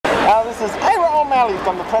This is Ira O'Malley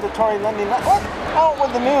from the Predatory Lending Network, out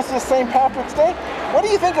with the news this St. Patrick's Day. What do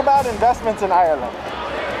you think about investments in Ireland?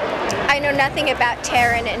 I know nothing about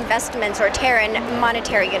Terran investments or Terran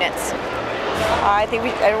monetary units. I think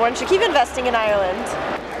everyone should keep investing in Ireland.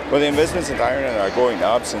 Well, the investments in Ireland are going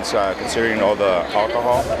up since considering all the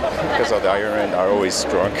alcohol, because of the Ireland are always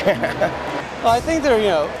drunk. Well, I think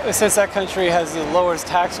they're, since that country has the lowest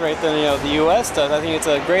tax rate than, the U.S. does, I think it's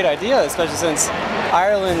a great idea, especially since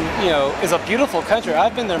Ireland, is a beautiful country.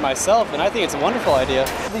 I've been there myself, and I think it's a wonderful idea.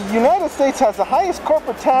 The United States has the highest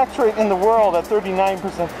corporate tax rate in the world at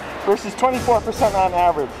 39% versus 24% on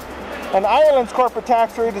average. And Ireland's corporate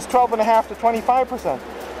tax rate is 12.5% to 25%.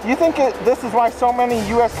 Do you think this is why so many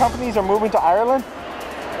U.S. companies are moving to Ireland?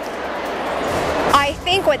 I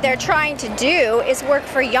think what they're trying to do is work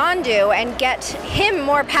for Yondu and get him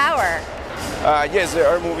more power. Yes, they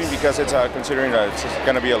are moving because it's considering that it's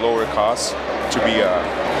going to be a lower cost to be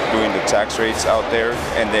doing the tax rates out there,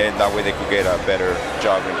 and then that way they could get a better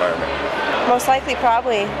job environment. Most likely,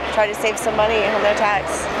 probably try to save some money on their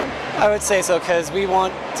tax. I would say so, because we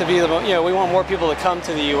want to be we want more people to come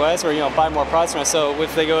to the U.S. or buy more products from us. So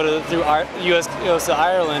if they go through our U.S. goes to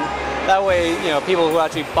Ireland, that way people who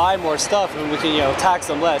actually buy more stuff, and we can tax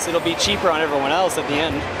them less. It'll be cheaper on everyone else at the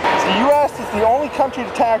end. The U.S. is the only country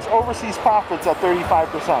to tax overseas profits at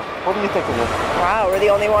 35%. What do you think of this? Wow, we're the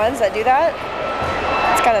only ones that do that?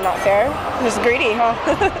 It's kind of not fair. Just greedy, huh?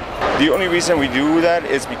 The only reason we do that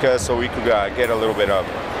is because so we could get a little bit of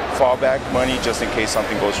fallback money just in case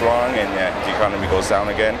something goes wrong and the economy goes down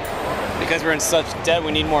again. Because we're in such debt,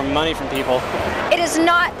 we need more money from people. It is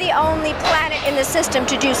not the only planet in the system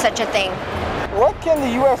to do such a thing. What can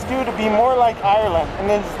the U.S. do to be more like Ireland?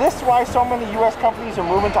 And is this why so many U.S. companies are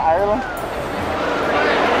moving to Ireland?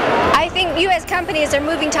 I think U.S. companies are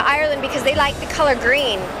moving to Ireland because they like the color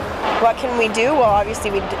green. What can we do? Well,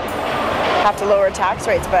 obviously we'd have to lower tax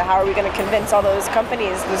rates, but how are we going to convince all those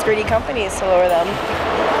companies, those greedy companies, to lower them?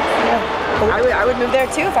 I would move there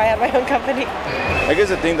too if I had my own company. I guess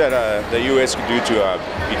the thing that the U.S. could do to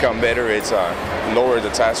become better is lower the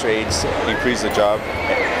tax rates, increase the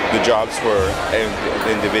jobs for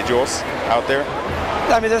individuals out there.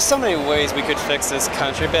 I mean, there's so many ways we could fix this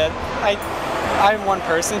country, but I'm one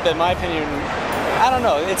person, but in my opinion, I don't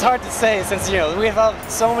know. It's hard to say since we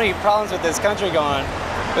have so many problems with this country going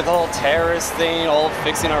on, with the whole terrorist thing, all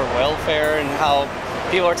fixing our welfare, and how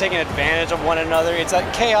people are taking advantage of one another. It's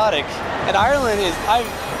chaotic. And Ireland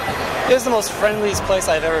is the most friendliest place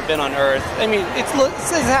I've ever been on earth. I mean, it's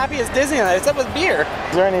as happy as Disneyland, except with beer.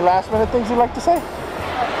 Is there any last minute things you'd like to say?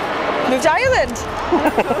 Move to Ireland!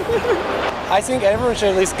 I think everyone should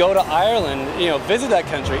at least go to Ireland, visit that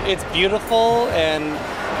country. It's beautiful, and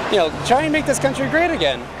try and make this country great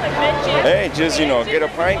again. Hey, just get a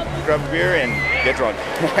pint, grab a beer, and get drunk.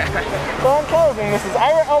 So in closing, this is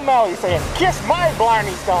Ira O'Malley saying, "Kiss my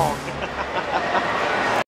Blarney Stone."